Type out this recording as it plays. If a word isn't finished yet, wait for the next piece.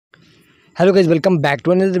Hello guys, welcome back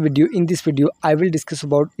to another video. In this video I will discuss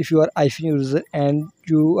about if you are iPhone user and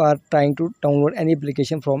you are trying to download any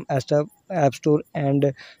application from App Store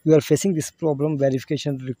and you are facing this problem,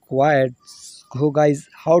 verification required. So guys,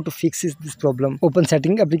 how to fix this problem? Open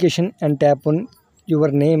setting application and tap on your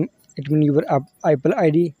name. It means your Apple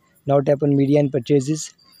ID. Now tap on media and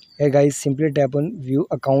purchases. Here guys, simply tap on view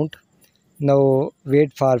account. Now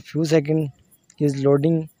wait for few seconds. Is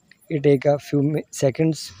loading. It take a few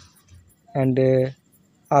seconds, and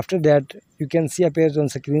after that you can see appears on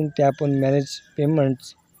screen. Tap on manage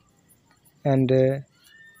payments, and here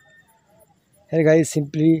guys,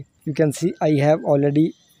 simply you can see I have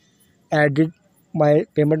already added my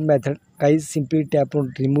payment method. Guys, simply tap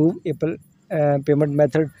on remove Apple payment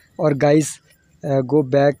method, or guys, go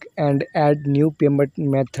back and add new payment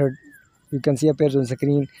method. You can see appears on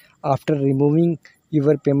screen. After removing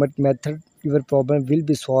your payment method, your problem will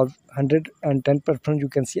be solved 110%. You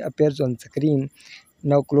can see appears on screen.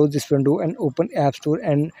 Now close this window and open App Store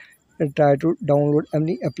and try to download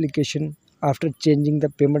any application after changing the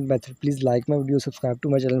payment method. Please like my video, subscribe to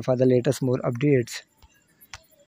my channel for the latest more updates.